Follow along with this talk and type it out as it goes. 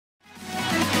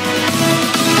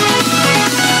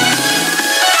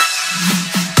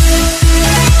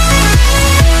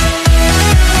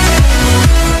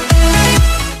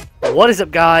What is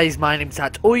up, guys? My name's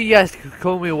Hat, or you guys can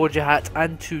call me Warrior Hat,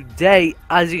 and today,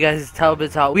 as you guys tell me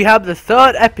out, we have the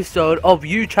third episode of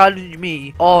You Challenge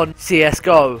Me on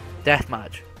CSGO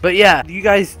Deathmatch. But yeah, you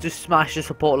guys just smashed the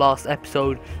support last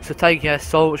episode, so thank you guys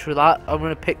so much for that. I'm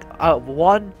going to pick out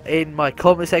one in my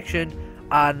comment section,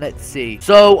 and let's see.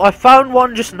 So, I found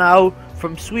one just now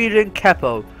from Sweden,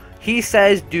 Kepo. He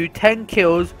says do 10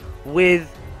 kills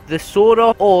with the sword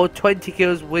off or 20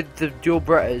 kills with the dual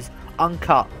Berettas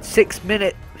uncut. 6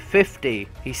 minute 50,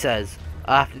 he says.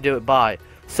 I have to do it by.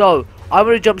 So, I'm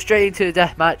going to jump straight into the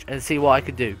deathmatch and see what I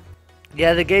can do.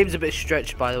 Yeah, the game's a bit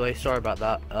stretched, by the way. Sorry about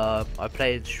that. I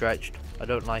play in stretched. I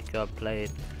don't like playing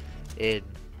in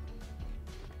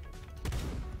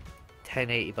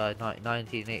 1080 by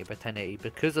 1980 by 1080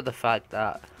 because of the fact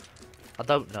that I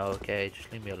don't know. Okay,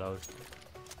 just leave me alone.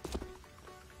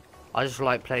 I just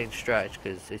like playing stretch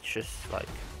because it's just like.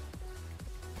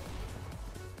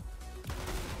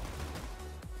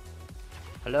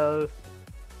 Hello?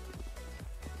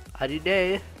 Are you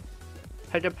there?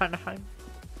 Hello, Panaheim?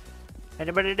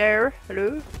 Anybody there?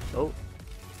 Hello? Oh.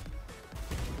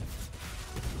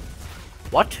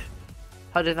 What?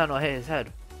 How did that not hit his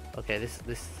head? Okay,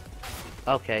 this.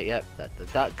 Okay, yep.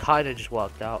 That kind of just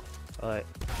worked out. Alright.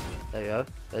 There you go.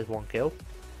 There's one kill.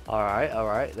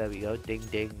 Alright. There we go. Ding,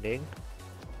 ding, ding.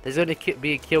 There's gonna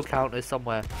be a kill counter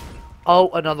somewhere.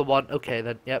 Oh, another one. Okay,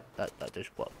 then. Yep. That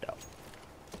just worked out.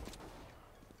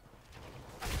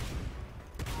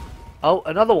 Oh,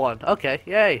 another one. Okay,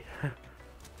 yay.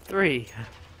 3.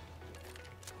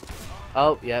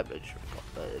 Oh, yep.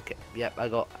 Okay, yep, I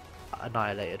got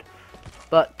annihilated.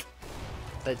 But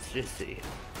let's just see.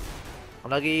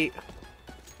 Unlucky.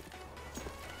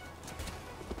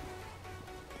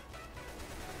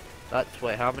 That's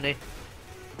wait, how many?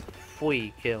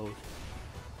 3 kills.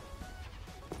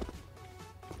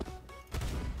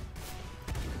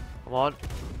 Come on.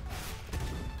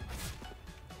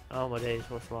 Oh my days,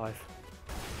 what's life?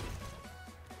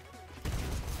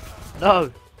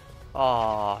 No!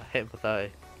 Aw, hit him for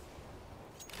 30.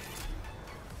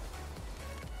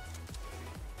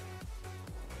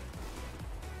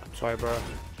 I'm sorry, bro.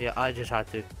 Yeah, I just had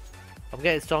to. I'm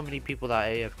getting so many people that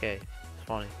are AFK. It's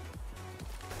funny.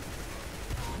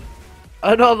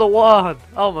 Another one!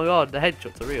 Oh my god, the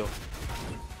headshots are real.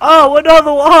 Oh,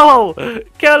 another one!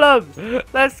 Kill him!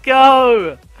 Let's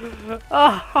go!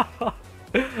 Oh,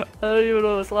 I don't even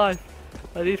know what's life.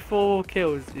 I need 4 more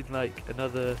kills in like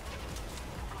another.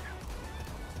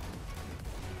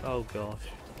 Oh gosh.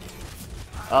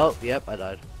 Oh, yep, I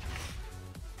died.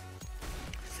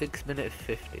 6 minute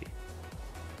 50.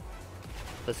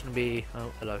 That's gonna be.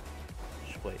 Oh, hello.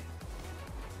 Just wait.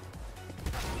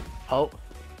 Oh.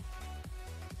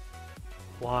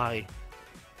 Why?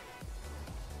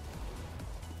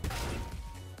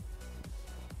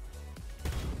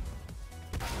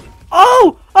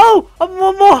 Oh! Oh! I'm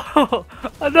one more!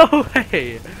 No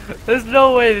way! There's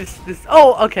no way this.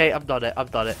 Oh, okay, I've done it.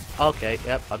 Okay,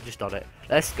 yep, I've just done it.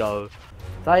 Let's go.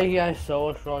 Thank you guys so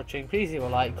much for watching. Please leave a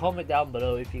like, comment down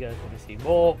below if you guys want to see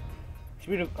more. It's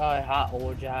been a Hat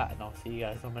or Hat, and I'll see you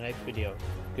guys on my next video.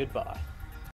 Goodbye.